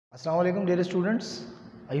Assalamu alaikum dear students.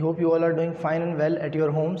 I hope you all are doing fine and well at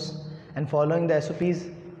your homes and following the SOPs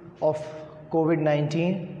of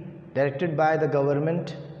COVID-19 directed by the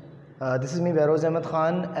government. This is me Behroz Ahmed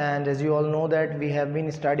Khan, and as you all know that we have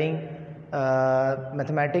been studying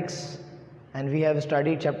mathematics, and we have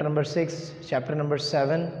studied chapter number 6, chapter number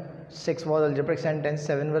 7. 6 was algebraic sentence,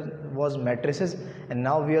 7 was matrices, and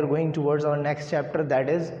now we are going towards our next chapter, that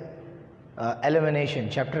is elimination.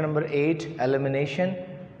 Chapter number 8, elimination.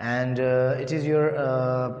 And it is your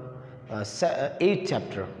 8th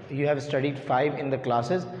chapter. You have studied 5 in the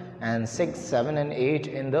classes and 6, 7 and 8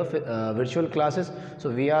 in the virtual classes. So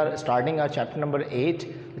we are starting our chapter number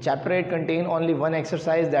 8. Chapter 8 contains only one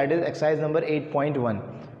exercise, that is exercise number 8.1,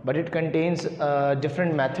 but it contains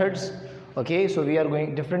different methods. Okay, so we are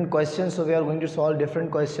going different questions, so we are going to solve different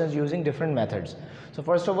questions using different methods. So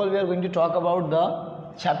first of all, we are going to talk about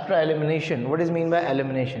the chapter elimination. What is mean by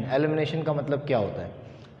elimination? Elimination का मतलब क्या होता है?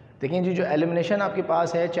 देखिए जी, जो elimination आपके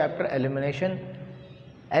पास है chapter elimination,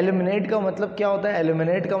 eliminate का मतलब क्या होता है?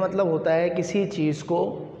 एलिमिनेट का मतलब होता है किसी चीज़ को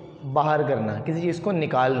बाहर करना, किसी चीज़ को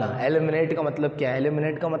निकालना। एलिमिनेट का मतलब क्या है?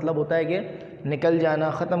 एलिमिनेट का मतलब होता है कि निकल जाना,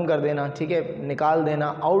 ख़त्म कर देना, ठीक है, निकाल देना,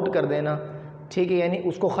 आउट कर देना, ठीक है, यानी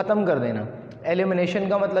उसको ख़त्म कर देना। एलिमिनेशन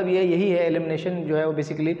का मतलब ये यही है। एलिमिनेशन जो है वो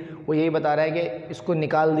बेसिकली वो यही बता रहा है कि इसको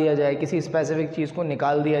निकाल दिया जाए, किसी स्पेसिफिक चीज़ को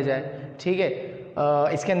निकाल दिया जाए, ठीक है।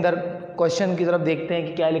 इसके अंदर क्वेश्चन की तरफ देखते हैं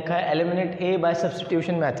कि क्या लिखा है। Eliminate A bye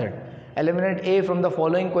substitution method, eliminate A from the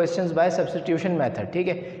following questions bye substitution method, ठीक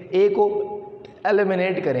है। ए को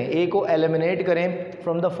एलिमिनेट करें, ए को एलिमिनेट करें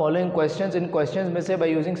from the following questions, in questions में से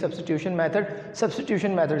by using substitution method.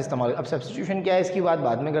 Substitution method इस्तेमाल। अब सब्स्टिट्यूशन क्या है इसकी बात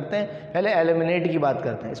बाद में करते हैं, पहले एलिमिनेट की बात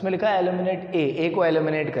करते हैं। इसमें लिखा है एलिमिनेट ए को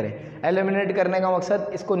एलिमिनेट करें। एलिमिनेट करने का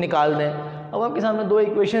मकसद इसको निकाल दें। अब आपके सामने दो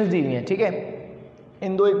इक्वेशंस दी हुई हैं, ठीक है।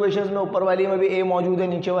 इन दो इक्वेशंस में ऊपर वाली में भी ए मौजूद है,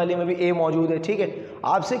 नीचे वाली में भी ए मौजूद है, ठीक है।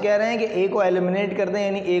 आपसे कह रहे हैं कि ए को एलिमिनेट कर दें,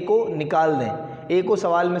 यानी ए को निकाल दें, ए को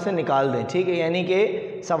सवाल में से निकाल दें, ठीक है। यानी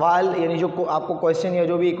कि सवाल यानी जो आपको क्वेश्चन या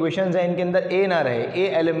जो भी इक्वेशंस हैं इनके अंदर ए ना रहे, ए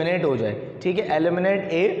एलिमिनेट हो जाए, ठीक है। Eliminate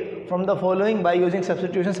A from the following by using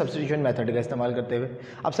substitution method का इस्तेमाल करते हुए।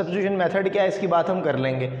 अब सब्स्टिट्यूशन मेथड क्या है इसकी बात हम कर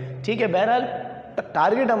लेंगे, ठीक है। बहरहाल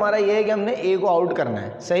टारगेट हमारा ये है कि हमने ए को आउट करना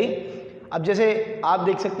है, सही। अब जैसे आप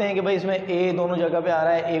देख सकते हैं कि भाई इसमें ए दोनों जगह पे आ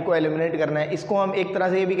रहा है, ए को एलिमिनेट करना है। इसको हम एक तरह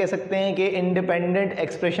से ये भी कह सकते हैं कि इंडिपेंडेंट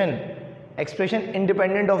एक्सप्रेशन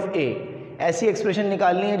इंडिपेंडेंट ऑफ ए, ऐसी एक्सप्रेशन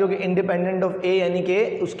निकालनी है जो कि इंडिपेंडेंट ऑफ ए, यानी कि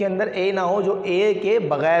उसके अंदर ए ना हो, जो ए के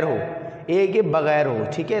बगैर हो, ए के बगैर हो,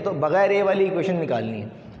 ठीक है। तो बगैर ए वाली इक्वेशन निकालनी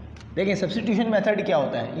है। देखिए सब्स्टिट्यूशन मेथड क्या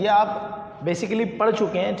होता है, ये आप बेसिकली पढ़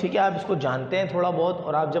चुके हैं, ठीक है, आप इसको जानते हैं थोड़ा बहुत,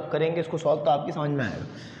 और आप जब करेंगे इसको सॉल्व तो आपकी समझ में आएगा।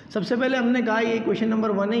 सबसे पहले हमने कहा ये क्वेश्चन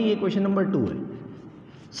नंबर 1 है, ये क्वेश्चन नंबर 2 है।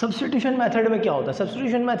 सब्स्टिट्यूशन मेथड में क्या होता है?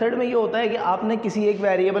 सब्स्टिट्यूशन मेथड में ये होता है कि आपने किसी एक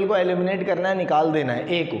वेरिएबल को एलिमिनेट करना है, निकाल देना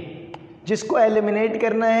है, ए को। जिसको एलिमिनेट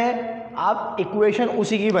करना है आप इक्वेशन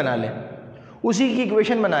उसी की बना लें, उसी की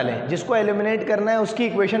इक्वेशन बना लें। जिसको एलिमिनेट करना है उसकी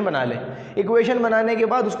इक्वेशन बना लें। इक्वेशन बनाने के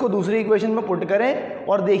बाद उसको दूसरी इक्वेशन में पुट करें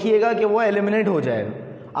और देखिएगा कि वो एलिमिनेट हो जाएगा।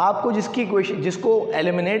 आपको जिसको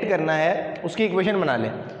एलिमिनेट करना है उसकी इक्वेशन बना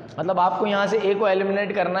लें। मतलब आपको यहाँ से ए को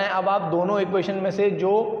एलिमिनेट करना है। अब आप दोनों इक्वेशन में से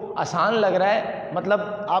जो आसान लग रहा है,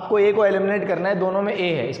 मतलब आपको ए को एलिमिनेट करना है, दोनों में ए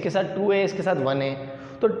है, इसके साथ 2 है, इसके साथ 1 है,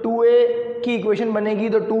 तो 2a की इक्वेशन बनेगी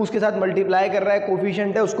तो 2 उसके साथ मल्टीप्लाई कर रहा है,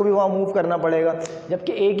 कोफिशिएंट है, उसको भी वहाँ मूव करना पड़ेगा।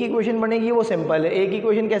 जबकि ए की इक्वेशन बनेगी वो सिंपल है। ए की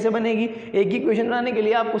इक्वेशन कैसे बनेगी? ए की इक्वेशन बनाने के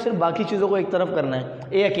लिए आपको सिर्फ बाकी चीज़ों को एक तरफ करना है,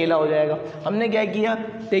 ए अकेला हो जाएगा। हमने क्या किया,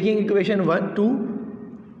 टेकिंग इक्वेशन 1 2,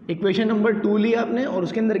 इक्वेशन नंबर 2 ली आपने, और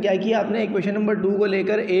उसके अंदर क्या किया आपने, इक्वेशन नंबर 2 को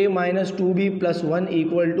लेकर a minus 2b plus 1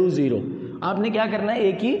 equal to 0। आपने क्या करना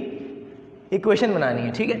है, a की इक्वेशन बनानी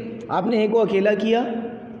है, ठीक है। आपने a को अकेला किया,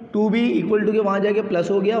 2b इक्वल टू के वहाँ जाके प्लस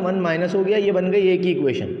हो गया, 1 माइनस हो गया, ये बन गई a की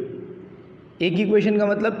इक्वेशन। a की इक्वेशन का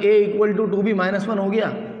मतलब a equal to 2b minus 1 हो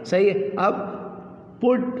गया, सही है। अब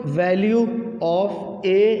put value of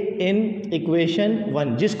a in equation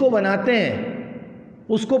 1, जिसको बनाते हैं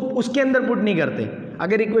उसको उसके अंदर पुट नहीं करते।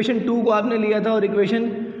 अगर इक्वेशन 2 को आपने लिया था और इक्वेशन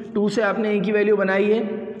 2 से आपने a की वैल्यू बनाई है,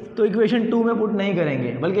 तो इक्वेशन 2 में पुट नहीं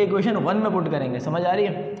करेंगे, बल्कि इक्वेशन 1 में पुट करेंगे। समझ आ रही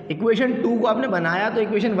है? इक्वेशन 2 को आपने बनाया तो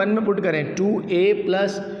इक्वेशन 1 में पुट करें, 2a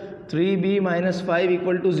plus 3b minus 5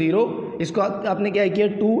 equal to 0। इसको आपने क्या किया,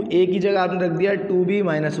 2a की जगह आपने रख दिया 2b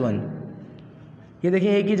माइनस 1। ये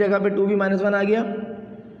देखिए a की जगह पे 2b माइनस 1 आ गया,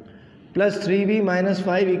 plus 3b minus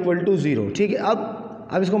 5 equal to 0, ठीक है।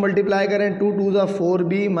 अब इसको मल्टीप्लाई करें, 2 2 ज़ा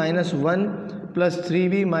 4b minus 1 plus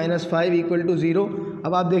 3b minus 5 equal to 0।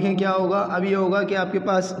 अब आप देखें क्या होगा, अब ये होगा कि आपके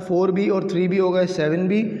पास 4b और 3b होगा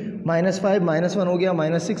 7b, माइनस 5 माइनस 1 हो गया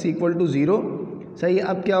माइनस 6 इक्वल टू 0। सही है।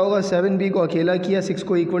 अब क्या होगा, 7b को अकेला किया, 6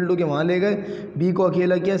 को इक्वल टू के वहाँ ले गए, b को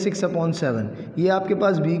अकेला किया 6/7, ये आपके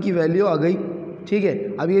पास b की वैल्यू आ गई। ठीक है,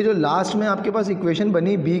 अब ये जो लास्ट में आपके पास इक्वेशन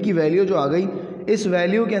बनी, b की वैल्यू जो आ गई, इस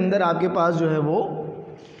वैल्यू के अंदर आपके पास जो है वो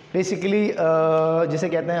बेसिकली जिसे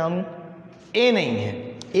कहते हैं हम a नहीं है,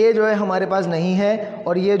 a जो है हमारे पास नहीं है,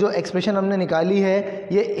 और ये जो एक्सप्रेशन हमने निकाली है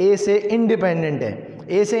ये a से इंडिपेंडेंट है।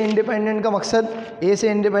 a से इंडिपेंडेंट का मकसद, a से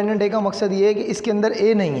इंडिपेंडेंट a का मकसद ये है कि इसके अंदर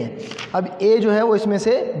a नहीं है। अब a जो है वो इसमें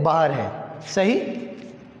से बाहर है, सही,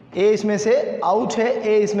 a इसमें से आउट है,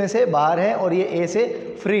 a इसमें से बाहर है, और ये a से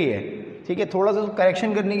फ्री है। ठीक है, थोड़ा सा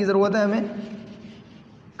करेक्शन करने की ज़रूरत है हमें।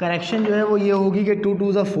 करेक्शन जो है वो ये होगी कि 2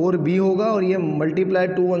 2 4b होगा, और ये मल्टीप्लाई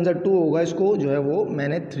 2 1 2 होगा, इसको जो है वो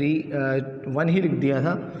मैंने 1 ही लिख दिया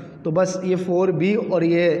था, तो बस ये 4b और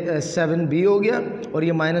ये 7b हो गया, और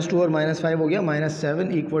ये -2 और -5 हो गया,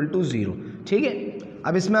 -7 = 0। ठीक है,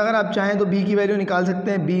 अब इसमें अगर आप चाहें तो b की वैल्यू निकाल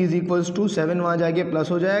सकते हैं, b = 7, वहाँ जाके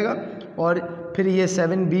प्लस हो जाएगा, और फिर ये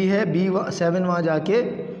 7b है, b 7 वहाँ जाके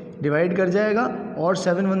डिवाइड कर जाएगा, और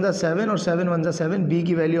 7 1 7 और 7 1 7, b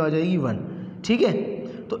की वैल्यू आ जाएगी 1। ठीक है,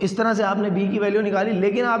 तो इस तरह से आपने b की वैल्यू निकाली,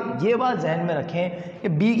 लेकिन आप ये बात जहन में रखें कि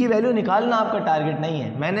b की वैल्यू निकालना आपका टारगेट नहीं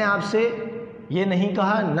है। मैंने आपसे ये नहीं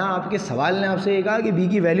कहा, ना आपके सवाल ने आपसे ये कहा कि b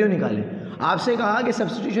की वैल्यू निकालें, आपसे कहा कि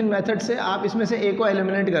सब्स्टिट्यूशन मेथड से आप इसमें से a को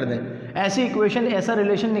एलिमिनेट कर दें, ऐसी इक्वेशन, ऐसा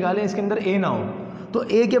रिलेशन निकालें इसके अंदर a ना हो। तो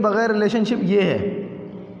a के बगैर रिलेशनशिप ये है,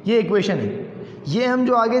 ये इक्वेशन है, ये हम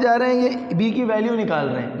जो आगे जा रहे हैं ये b की वैल्यू निकाल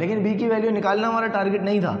रहे हैं, लेकिन b की वैल्यू निकालना हमारा टारगेट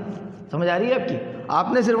नहीं था। समझ आ रही है आपकी?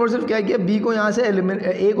 आपने सिर्फ और सिर्फ क्या किया, b को यहाँ से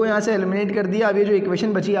a को यहाँ से एलिमिनेट कर दिया। अब ये जो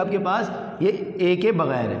इक्वेशन बची आपके पास ये a के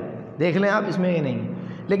बगैर है, देख लें आप, इसमें a नहीं है,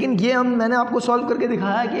 लेकिन ये मैंने आपको सॉल्व करके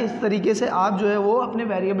दिखाया कि इस तरीके से आप जो है वो अपने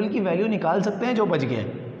वेरिएबल की वैल्यू निकाल सकते हैं जो बच गया है,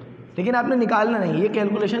 लेकिन आपने निकालना नहीं, ये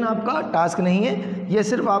कैलकुलेशन आपका टास्क नहीं है, ये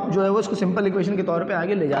सिर्फ आप जो है वो इसको सिंपल इक्वेशन के तौर पे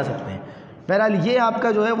आगे ले जा सकते हैं। बहरहाल ये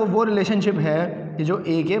आपका जो है वो रिलेशनशिप है कि जो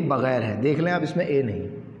a के बगैर है, देख लें आप, इसमें a नहीं।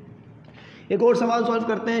 एक और सवाल सॉल्व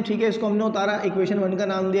करते हैं। ठीक है, इसको हमने उतारा, इक्वेशन 1 का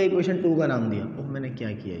नाम दिया, इक्वेशन 2 का नाम दिया। ओह मैंने क्या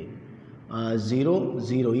किया, ये 0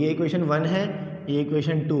 0, ये इक्वेशन 1 है, ये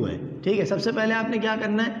इक्वेशन 2 है। ठीक है, सबसे पहले आपने क्या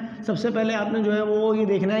करना है, सबसे पहले आपने जो है वो ये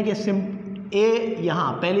देखना है कि a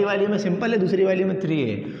यहाँ पहली वाली में सिंपल है, दूसरी वाली में 3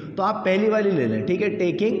 है, तो आप पहली वाली ले लें। ठीक है,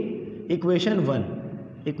 टेकिंग इक्वेशन 1,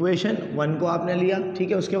 इक्वेशन 1 को आपने लिया। ठीक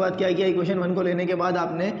है, उसके बाद क्या किया, इक्वेशन 1 को लेने के बाद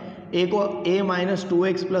आपने a को a -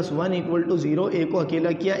 2x + 1 = 0, a को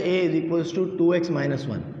अकेला किया, a = 2x -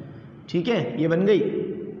 1। ठीक है, ये बन गई,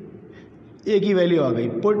 a की वैल्यू आ गई।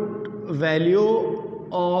 Put value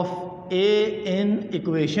of a in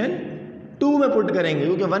equation 2 में पुट करेंगे,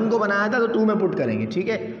 क्योंकि 1 को बनाया था तो 2 में पुट करेंगे। ठीक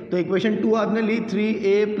है, तो इक्वेशन 2 आपने ली,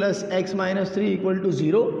 3a + x - 3 =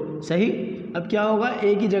 0। सही, अब क्या होगा,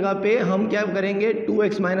 a की जगह पे हम क्या करेंगे,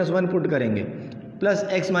 2x - 1 पुट करेंगे, प्लस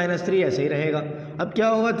x - 3 ऐसे ही रहेगा। अब क्या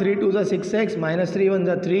होगा, 3 2 6x, -3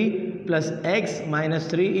 1 3, प्लस x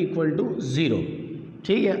 - 3 = 0।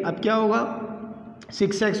 ठीक है, अब क्या होगा,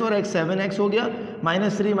 6x और x 7x हो गया,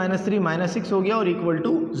 -3 -3 -6 हो गया, और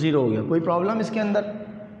 = 0 हो गया। कोई प्रॉब्लम इसके अंदर?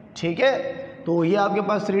 ठीक है, तो ये आपके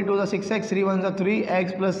पास 3 2 6x, 3 1 3,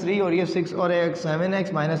 x + 3, और ये 6 और x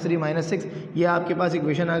 7x, -3 -6, ये आपके पास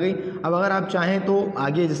इक्वेशन आ गई। अब अगर आप चाहें तो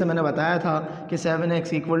आगे जैसे मैंने बताया था कि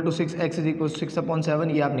 7x = 6, x =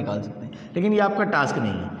 6/7, ये आप निकाल सकते हैं, लेकिन ये आपका टास्क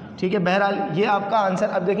नहीं है। ठीक है, बहरहाल ये आपका आंसर।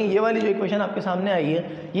 अब देखें, ये वाली जो इक्वेशन आपके सामने आई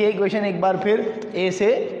है, ये इक्वेशन एक बार फिर a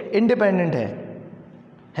से इंडिपेंडेंट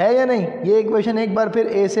है या नहीं? ये इक्वेशन एक बार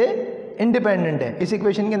फिर a से इंडिपेंडेंट है, इस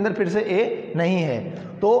इक्वेशन के अंदर फिर से a नहीं है,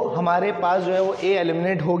 तो हमारे पास जो है वो a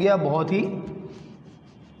एलिमिनेट हो गया। बहुत ही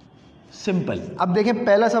सिंपल। अब देखें,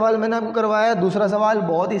 पहला सवाल मैंने आपको करवाया, दूसरा सवाल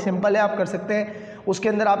बहुत ही सिंपल है, आप कर सकते हैं। उसके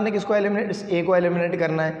अंदर आपने किसको एलिमिनेट, a को एलिमिनेट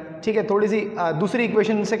करना है। ठीक है, थोड़ी सी दूसरी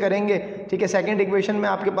इक्वेशन से करेंगे। ठीक है, सेकंड इक्वेशन में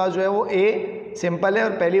आपके पास जो है वो a सिंपल है,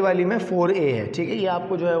 और पहली वाली में 4a है। ठीक है, ये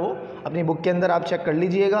आपको जो है वो अपनी बुक के अंदर आप चेक कर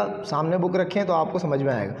लीजिएगा, सामने बुक रखें तो आपको समझ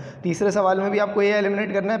में आएगा। तीसरे सवाल में भी आपको a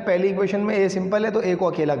एलिमिनेट करना है, पहली इक्वेशन में a सिंपल है तो a को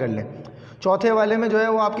अकेला कर लें। चौथे वाले में जो है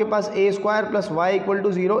वो आपके पास a² + y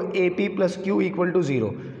 = 0, ap + q = 0।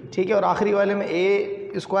 ठीक है, और आखिरी वाले में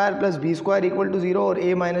a² + b² = 0, और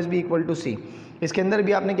a - b = c। इसके अंदर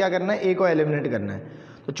भी आपने क्या करना है, a को एलिमिनेट करना है।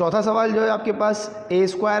 तो चौथा सवाल जो है आपके पास a²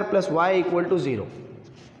 + y = 0।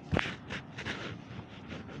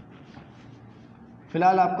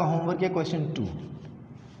 फिलहाल आपका होमवर्क है क्वेश्चन 2।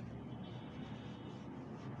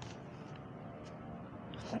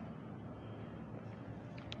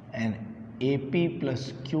 And AP +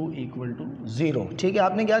 Q = 0। ठीक है,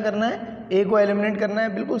 आपने क्या करना है, A को एलिमिनेट करना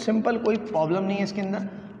है, बिल्कुल सिंपल, कोई प्रॉब्लम नहीं है इसके अंदर।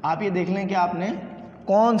 आप ये देख लें कि आपने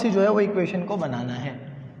कौन सी जो है वो इक्वेशन को बनाना है।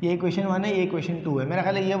 ये इक्वेशन 1 है, ये इक्वेशन 2 है। मेरा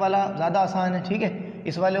ख्याल है ये वाला ज़्यादा आसान है। ठीक है,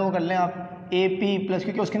 इस वाले को कर लें आप। ए पी प्लस,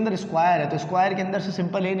 क्योंकि उसके अंदर स्क्वायर है तो स्क्वायर के अंदर से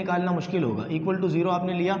सिंपल ए निकालना मुश्किल होगा, इक्वल टू 0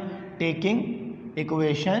 आपने लिया, टेकिंग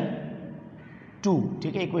इक्वेशन 2,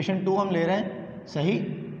 ठीक है, इक्वेशन 2 हम ले रहे हैं, सही,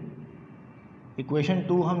 इक्वेशन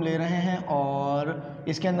 2 हम ले रहे हैं और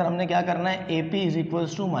इसके अंदर हमने क्या करना है, A P is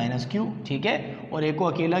equals to minus Q, ठीक है, और ए को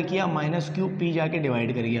अकेला किया, माइनस क्यू पी जाके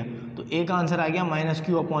डिवाइड कर गया, तो ए का आंसर आ गया माइनस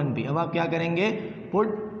क्यू अपॉन पी। अब आप क्या करेंगे,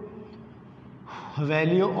 put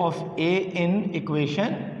value of A in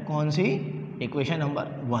equation, कौन सी, इक्वेशन नंबर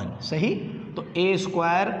 1, सही, तो ए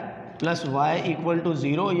square plus Y equal to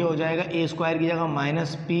 0, ये हो जाएगा ए स्क्वायर की जगह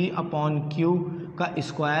माइनस पी अपॉन क्यू का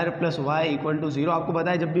square plus Y equal to 0। आपको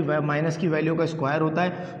पता है जब भी माइनस की वैल्यू का स्क्वायर होता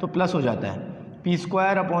है तो प्लस हो जाता है, P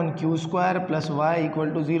square upon Q square plus Y equal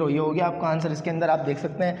to 0, ये हो गया आपका आंसर। इसके अंदर आप देख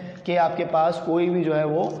सकते हैं कि आपके पास कोई भी जो है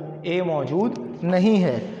वो ए मौजूद नहीं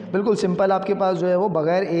है, बिल्कुल सिंपल आपके पास जो है वो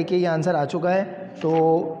बगैर ए के ये आंसर आ चुका है। तो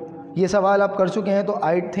ये सवाल आप कर चुके हैं, तो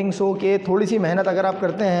आई थिंक सो कि थोड़ी सी मेहनत अगर आप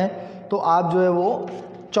करते हैं तो आप जो है वो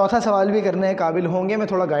चौथा सवाल भी करने के काबिल होंगे। मैं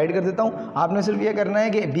थोड़ा गाइड कर देता हूँ, आपने सिर्फ ये करना है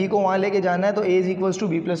कि बी को वहाँ लेके जाना है, तो ए is equals to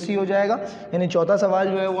be plus सी हो जाएगा, यानी चौथा सवाल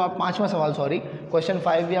जो है वो आप, पाँचवा सवाल सॉरी, क्वेश्चन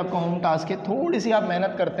 5 भी आपका होम टास्क है, थोड़ी सी आप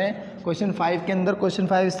मेहनत करते हैं। क्वेश्चन 5 के अंदर, क्वेश्चन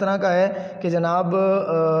 5 इस तरह का है कि जनाब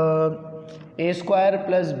ए square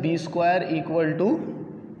plus B square equal to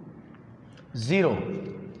 0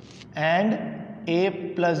 and A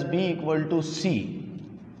plus B equal to सी,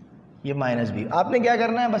 ये माइनस बी। आपने क्या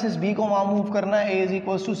करना है, बस इस बी को वहाँ मूव करना है, ए is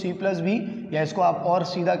equals to C plus B, या इसको आप और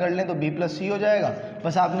सीधा कर लें तो बी प्लस सी हो जाएगा।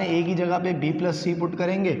 बस आपने ए की जगह पे बी प्लस सी पुट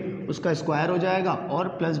करेंगे, उसका स्क्वायर हो जाएगा और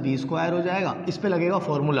प्लस बी स्क्वायर हो जाएगा, इस पे लगेगा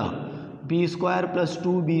formula B square plus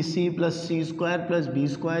 2bc plus C square plus B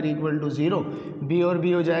square equal to 0, B और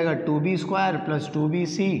बी हो जाएगा 2b स्क्वायर प्लस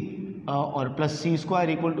 2bc और plus C square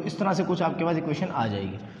equal to, इस तरह से कुछ आपके पास इक्वेशन आ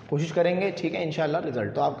जाएगी। कोशिश करेंगे, ठीक है, इंशाल्लाह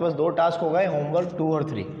रिजल्ट। तो आपके पास 2 टास्क हो गए, होमवर्क 2 और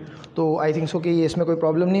 3, तो आई थिंक सो कि ये इसमें कोई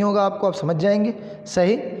प्रॉब्लम नहीं होगा आपको, आप समझ जाएंगे,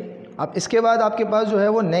 सही। अब इसके बाद आपके पास जो है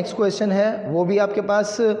वो नेक्स्ट क्वेश्चन है, वो भी आपके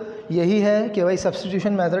पास यही है कि भाई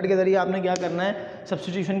सब्स्टिट्यूशन मेथड के ज़रिए आपने क्या करना है,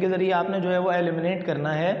 सब्स्टिट्यूशन के ज़रिए आपने जो है वो एलिमिनेट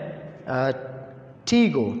करना है टी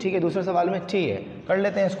को, ठीक है। दूसरे सवाल में टी है, कर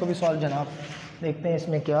लेते हैं इसको भी सॉल्व जनाब, देखते हैं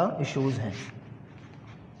इसमें क्या इश्यूज़ हैं।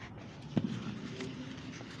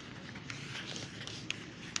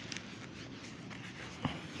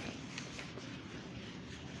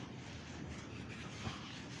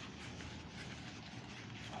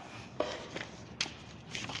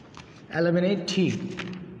 एलिमिनेट टी,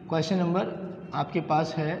 क्वेश्चन नंबर आपके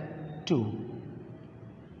पास है 2।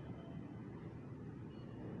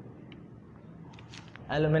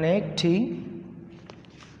 Eliminate T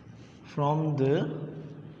from the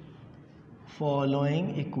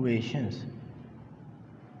following equations,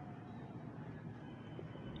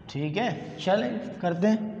 ठीक है, चलें करते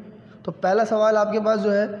हैं। तो पहला सवाल आपके पास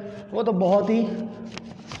जो है वो तो बहुत ही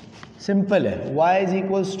सिंपल है, y is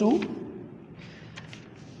equals to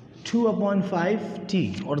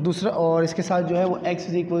 2/5t, और दूसरा, और इसके साथ जो है वो x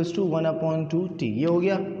is equals to 1/2t, ये हो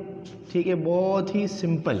गया, ठीक है, बहुत ही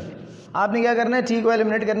सिंपल। आपने क्या करना है, t को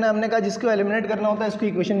एलिमिनेट करना है। हमने कहा जिसको एलिमिनेट करना होता है इसको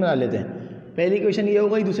इक्वेशन बना लेते हैं, पहली इक्वेशन ये हो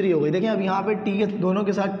गई, दूसरी हो गई। देखिए अब यहाँ पे t के दोनों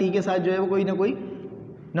के साथ, t के साथ जो है वो कोई ना कोई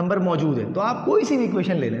नंबर मौजूद है, तो आप कोई सी भी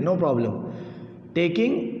इक्वेशन ले लें, नो प्रॉब्लम।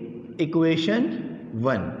 टेकिंग इक्वेशन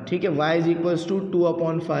 1, ठीक है, y is equals to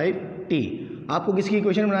 2/5t। आपको किसकी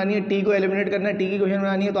इक्वेशन बनानी है, t को एलिमिनेट करना है, t की इक्वेशन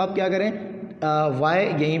बनानी है, तो आप क्या करें,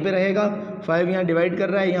 y यहीं पे रहेगा, 5 यहाँ डिवाइड कर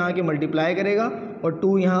रहा है, यहाँ के मल्टीप्लाई करेगा, और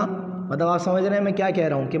 2 यहाँ, मतलब आप समझ रहे हैं मैं क्या कह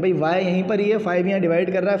रहा हूँ कि भाई y यहीं पर ही है, 5 यहाँ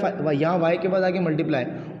डिवाइड कर रहा है, यहाँ y के बाद आके मल्टीप्लाई,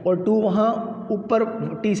 और 2 वहाँ ऊपर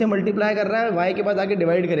t से मल्टीप्लाई कर रहा है, y के बाद आके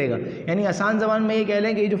डिवाइड करेगा। यानी आसान ज़बान में ये कह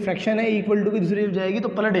लें कि ये जो फ्रैक्शन है इक्वल टू की दूसरी तरफ जाएगी तो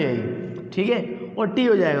पलट जाएगी, ठीक है, और t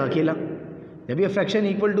हो जाएगा अकेला। जब ये फ्रैक्शन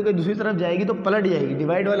इक्वल टू के दूसरी तरफ जाएगी तो पलट जाएगी,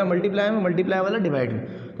 डिवाइड वाला मल्टीप्लाई में, मल्टीप्लाई वाला डिवाइड में,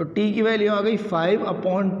 तो t की वैल्यू आ गई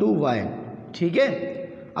 5/2y, ठीक है।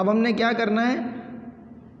 अब हमने क्या करना है,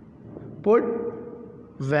 put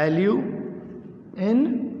value in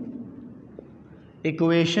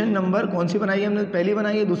equation number, कौन सी बनाई है हमने, पहली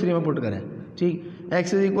बनाई है, दूसरी में पुट करें, ठीक।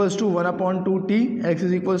 x is equals to 1/2t, x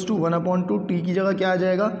is equals to 1/2t की जगह क्या आ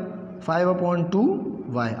जाएगा,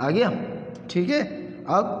 5/2y आ गया, ठीक है।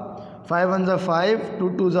 अब 5 1 ज़ा 5, 2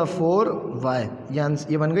 2 ज़ा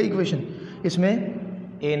 4y, ये बन गई इक्वेशन। इसमें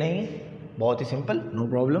a नहीं है, बहुत ही सिंपल, नो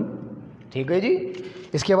प्रॉब्लम, ठीक है जी।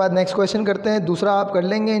 इसके बाद नेक्स्ट क्वेश्चन करते हैं, दूसरा आप कर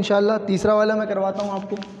लेंगे इंशाल्लाह, तीसरा वाला मैं करवाता हूँ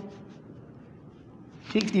आपको,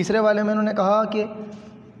 ठीक। तीसरे वाले में उन्होंने कहा कि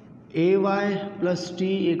ay plus t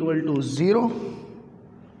equal to 0,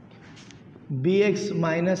 bx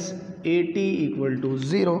minus at equal to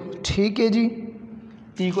 0, ठीक है जी।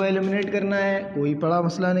 टी को एलिमिनेट करना है, कोई बड़ा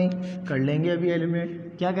मसला नहीं, कर लेंगे अभी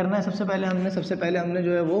एलिमिनेट। क्या करना है सबसे पहले हमने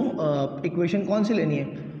जो है वो इक्वेशन कौन सी लेनी है,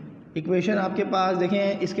 इक्वेशन आपके पास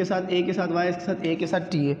देखें इसके साथ ए के साथ वाई, इसके साथ ए के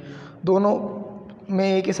साथ टी है, दोनों में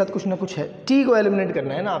ए के साथ कुछ ना कुछ है। टी को एलिमिनेट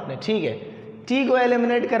करना है ना आपने, ठीक है, टी को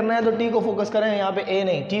एलिमिनेट करना है तो टी को फोकस करें, यहाँ पे ए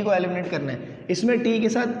नहीं, टी को एलिमिनेट करना है। इसमें टी के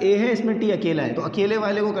साथ ए है, इसमें टी अकेला है, तो अकेले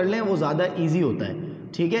वाले को कर लें, वो ज़्यादा ईजी होता है,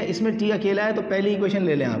 ठीक है। इसमें टी अकेला है तो पहली इक्वेशन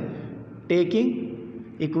ले लें आप,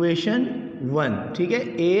 टेकिंग इक्वेशन 1, ठीक है,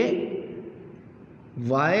 ए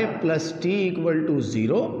Y plus T equal to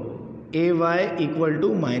 0, A Y equal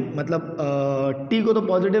to मतलब टी को तो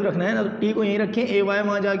पॉजिटिव रखना है ना, तो टी को यहीं रखें, ए वाई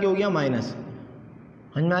वहाँ जाके हो गया माइनस।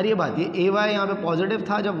 समझ में आ रही है बात, ये ए वाई यहाँ पे पॉजिटिव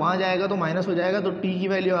था, जब वहाँ जाएगा तो माइनस हो जाएगा, तो टी की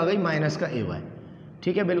वैल्यू आ गई माइनस का ए वाई,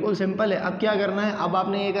 ठीक है, बिल्कुल सिंपल है। अब क्या करना है, अब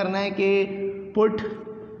आपने ये करना है कि put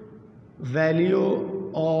value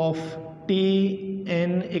of T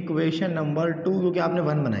in equation number 2, क्योंकि आपने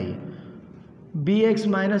 1 बनाई है, B x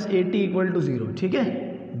minus A T equal to 0, ठीक है,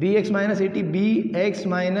 B x minus A T, B x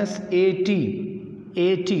minus A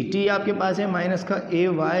T, T आपके पास है माइनस का ए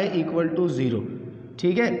वाई इक्वल टू 0,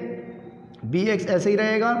 ठीक है, बी एक्स ऐसे ही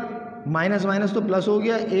रहेगा, माइनस माइनस तो प्लस हो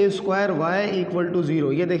गया, ए स्क्वायर वाई इक्वल टू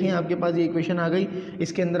 0, ये देखें आपके पास ये इक्वेशन आ गई,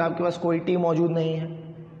 इसके अंदर आपके पास कोई टी मौजूद नहीं है,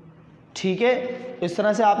 ठीक है। इस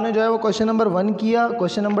तरह से आपने जो है वो क्वेश्चन नंबर 1 किया।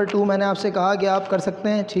 क्वेश्चन नंबर 2 मैंने आपसे कहा कि आप कर सकते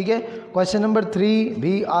हैं, ठीक है। क्वेश्चन नंबर 3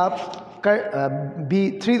 भी आप कर,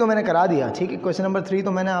 B3 तो मैंने करा दिया, ठीक है, क्वेश्चन नंबर 3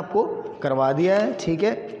 तो मैंने आपको करवा दिया है, ठीक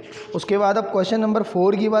है। उसके बाद अब क्वेश्चन नंबर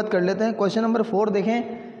 4 की बात कर लेते हैं। क्वेश्चन नंबर 4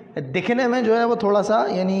 देखें, दिखने में जो है वो थोड़ा सा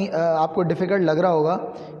यानी आपको डिफ़िकल्ट लग रहा होगा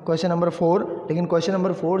क्वेश्चन नंबर 4, लेकिन क्वेश्चन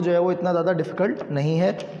नंबर 4 जो है वो इतना ज़्यादा डिफ़िकल्ट नहीं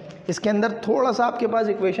है। इसके अंदर थोड़ा सा आपके पास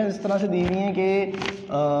इक्वेशन इस तरह से दी हुई हैं कि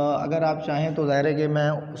अगर आप चाहें तो ज़ाहिर है कि मैं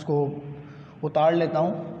उसको उतार लेता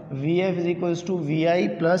हूँ। V F is equals to we I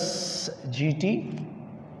plus G T,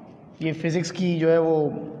 ये फ़िज़िक्स की जो है वो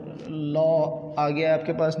लॉ आ गया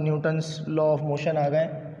आपके पास, न्यूटन्स लॉ ऑफ मोशन आ गए,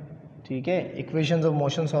 ठीक है, equations of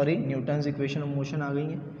motion, sorry Newton's equation of motion आ गई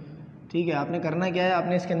हैं, ठीक है। आपने करना क्या है,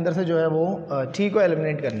 आपने इसके अंदर से जो है वो टी को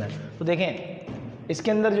एलिमिनेट करना है। तो देखें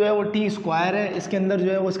इसके अंदर जो है वो टी स्क्वायर है, इसके अंदर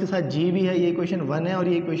जो है वो इसके साथ जी भी है, ये इक्वेशन 1 है और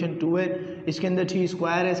ये इक्वेशन 2 है, इसके अंदर टी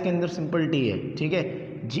स्क्वायर है, इसके अंदर सिंपल टी है, ठीक है,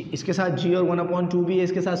 जी इसके साथ जी और 1/2 भी है,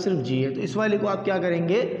 इसके साथ सिर्फ जी है, तो इस वाले को आप क्या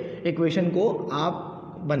करेंगे, इक्वेशन को आप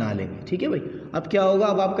बना लेंगे, ठीक है भाई। अब क्या होगा,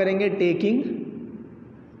 अब आप करेंगे टेकिंग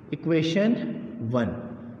इक्वेशन 1,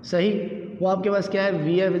 सही, वो आपके पास क्या है,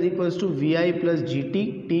 V F is equals to we I plus G T,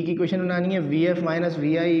 T की इक्वेशन बनानी है, V F minus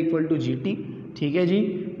we I equal to G T, ठीक है जी,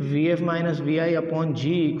 V F minus we I upon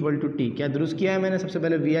ji equal to T. क्या दुरुस्त किया है मैंने, सबसे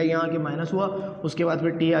पहले वी आई यहाँ आके माइनस हुआ, उसके बाद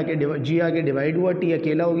फिर टी आके जी आके डिवाइड हुआ, टी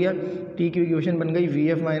अकेला हो गया, टी की इक्वेशन बन गई V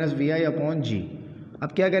F minus we I upon जी।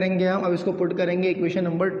 अब क्या करेंगे हम, अब इसको पुट करेंगे इक्वेशन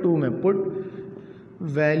नंबर 2 में, put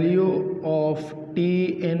value of T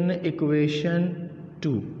in equation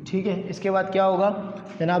 2, ठीक है। इसके बाद क्या होगा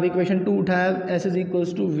जनाब, इक्वेशन 2 उठाया, S is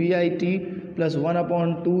equals to we I T plus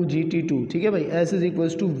 1/2 G T 2, ठीक है भाई, S is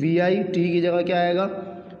equals to we I, T की जगह क्या आएगा,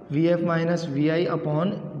 V F minus we I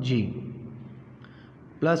upon ji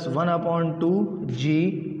plus 1/2 G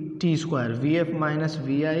T square, V F minus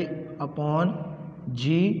we I upon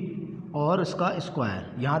जी और इसका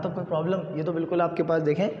square. यहाँ तक कोई प्रॉब्लम, ये तो बिल्कुल आपके पास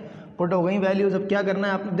देखें पुट हो गई वैल्यूज। अब क्या करना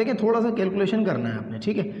है आपने, देखें थोड़ा सा कैलकुलेशन करना है आपने,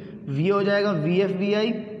 ठीक है, वी हो जाएगा वी एफ वी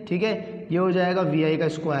आई, ठीक है, ये हो जाएगा वी आई का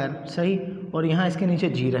स्क्वायर, सही, और यहाँ इसके नीचे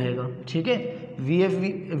जी रहेगा, ठीक है, वी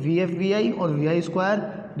एफ वी आई और we I square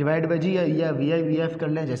divide by जी, या वी एफ कर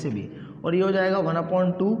लें जैसे भी, और ये हो जाएगा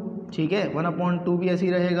 1/2, ठीक है, 1/2 भी ऐसी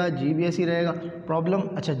रहेगा, जी भी ऐसी रहेगा। प्रॉब्लम,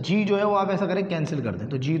 अच्छा जी जो है वो आप ऐसा करें कैंसिल कर दें,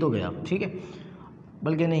 तो जी तो गया, ठीक है,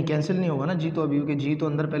 बल्कि नहीं कैंसिल नहीं होगा ना जी तो अभी, क्योंकि जी तो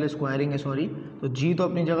अंदर पहले स्क्वायरिंग है, सॉरी, तो जी तो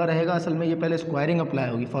अपनी जगह रहेगा, असल में ये पहले स्क्वायरिंग अप्लाई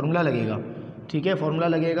होगी, फार्मूला लगेगा, ठीक है, फार्मूला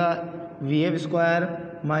लगेगा V F square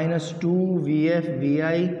minus 2 V F we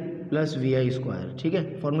I plus we I square, ठीक है,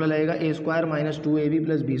 फार्मूला लगेगा ए square minus 2 A B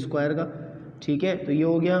plus B square का, ठीक है, तो ये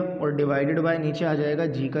हो गया, और डिवाइडेड बाय नीचे आ जाएगा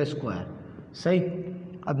जी का स्क्वायर, सही।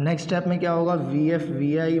 अब नेक्स्ट स्टेप में क्या होगा, V F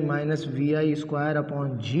we I minus we I square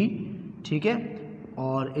upon जी, ठीक है,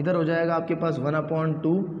 और इधर हो जाएगा आपके पास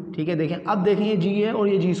 1/2, ठीक है। देखें अब देखें ये जी है और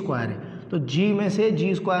ये जी स्क्वायर है, तो जी में से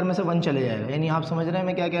जी स्क्वायर में से 1 चले जाएगा, यानी आप समझ रहे हैं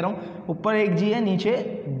मैं क्या कह रहा हूँ, ऊपर एक जी है नीचे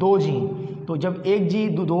 2 जी, तो जब एक जी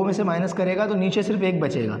 2 में से माइनस करेगा तो नीचे सिर्फ एक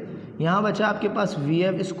बचेगा, यहाँ बचा आपके पास V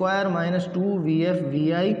F square minus 2 V F we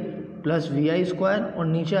I plus we I square, और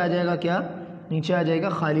नीचे आ जाएगा क्या, नीचे आ जाएगा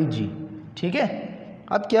खाली जी, ठीक है।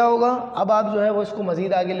 अब क्या होगा, अब आप जो है वो इसको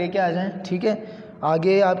मज़ीद आगे लेके आ जाएं, ठीक है,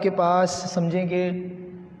 आगे आपके पास समझें कि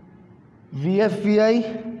V F we I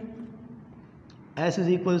S is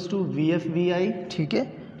equals to V F we आई, ठीक है,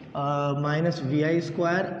 minus we I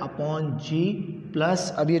square upon ji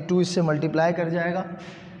plus, अब ये 2 इससे मल्टीप्लाई कर जाएगा,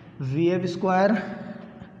 V F square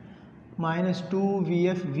minus 2 V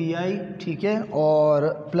F we आई, ठीक है, और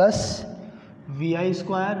प्लस वी आई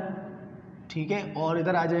स्क्वायर, ठीक है, और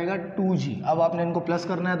इधर आ जाएगा 2g। अब आपने इनको प्लस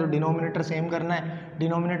करना है तो डिनोमिनेटर सेम करना है,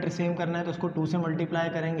 डिनोमिनेटर सेम करना है तो इसको 2 से मल्टीप्लाई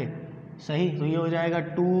करेंगे, सही, तो ये हो जाएगा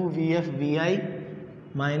 2 V F we I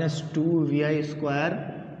minus 2 we I square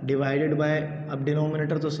divided by, अब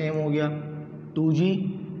डिनोमिनेटर तो सेम हो गया 2g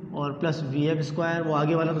और प्लस वी एफ स्क्वायर, वो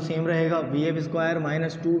आगे वाला तो सेम रहेगा, V F square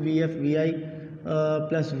minus 2 V F we I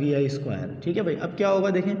plus we I square, ठीक है भाई। अब क्या होगा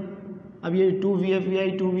देखें, अब ये 2 V F we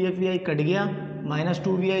I 2 V F we I cut गया, माइनस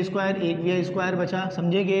 2 वी आई स्क्वायर, एक वी आई स्क्वायर बचा,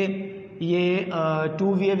 समझेंगे ये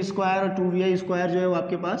 2 वी एफ स्क्वायर और 2 वी आई स्क्वायर जो है वो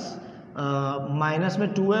आपके पास माइनस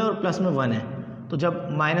में 2 है और प्लस में 1 है, तो जब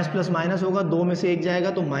माइनस प्लस माइनस होगा 2 में से एक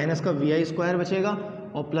जाएगा तो माइनस का वी आई स्क्वायर बचेगा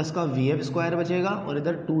और प्लस का वी एफ स्क्वायर बचेगा और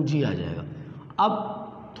इधर 2g आ जाएगा।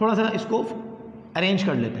 अब थोड़ा सा इसको अरेंज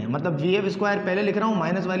कर लेते हैं, मतलब वी एफ स्क्वायर पहले लिख रहा हूँ,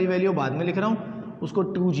 माइनस वाली वैल्यू बाद में लिख रहा हूँ, उसको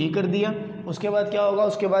 2g कर दिया, उसके बाद क्या होगा,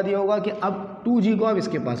 उसके बाद ये होगा कि अब 2g को आप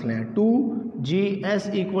इसके पास लें, 2gs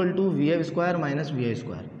equal to V F square minus we I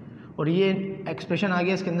square, और ये एक्सप्रेशन आ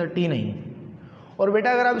गया, इसके अंदर t नहीं है। और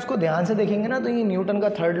बेटा अगर आप इसको ध्यान से देखेंगे ना तो ये न्यूटन का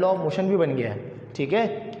थर्ड लॉ ऑफ मोशन भी बन गया है, ठीक है,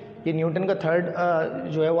 ये न्यूटन का थर्ड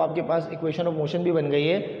जो है वो आपके पास इक्वेशन ऑफ मोशन भी बन गई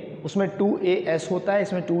है, उसमें 2as होता है,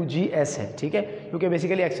 इसमें 2gs है, ठीक है, क्योंकि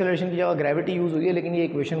बेसिकली एक्सेलरेशन की जगह ग्रेविटी यूज़ हुई है, लेकिन ये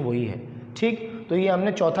इक्वेशन वही है, ठीक। तो ये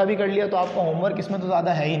हमने चौथा भी कर लिया, तो आपका होमवर्क इसमें तो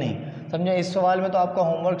ज़्यादा है ही नहीं, समझे, इस सवाल में तो आपका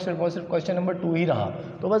होमवर्क सिर्फ और सिर्फ क्वेश्चन नंबर 2 ही रहा,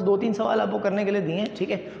 तो बस 2-3 सवाल आपको करने के लिए दिए हैं, ठीक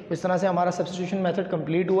है। तो इस तरह से हमारा सब्स्टिट्यूशन मेथड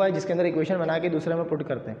कंप्लीट हुआ है, जिसके अंदर इक्वेशन बना के दूसरे में पुट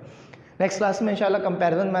करते हैं। नेक्स्ट क्लास में इंशाल्लाह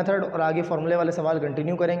कंपैरिजन मेथड और आगे फॉर्मूले वाले सवाल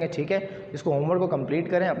कंटिन्यू करेंगे, ठीक है। इसको होमवर्क को कंप्लीट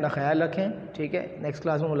करें, अपना ख्याल रखें, ठीक है। नेक्स्ट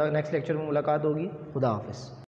क्लास में नेक्स्ट लेक्चर में मुलाकात होगी। खुदा हाफिज़।